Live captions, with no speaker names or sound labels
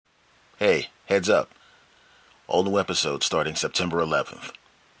Hey, heads up. All new episodes starting September 11th.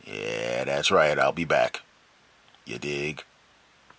 Yeah, that's right, I'll be back. You dig?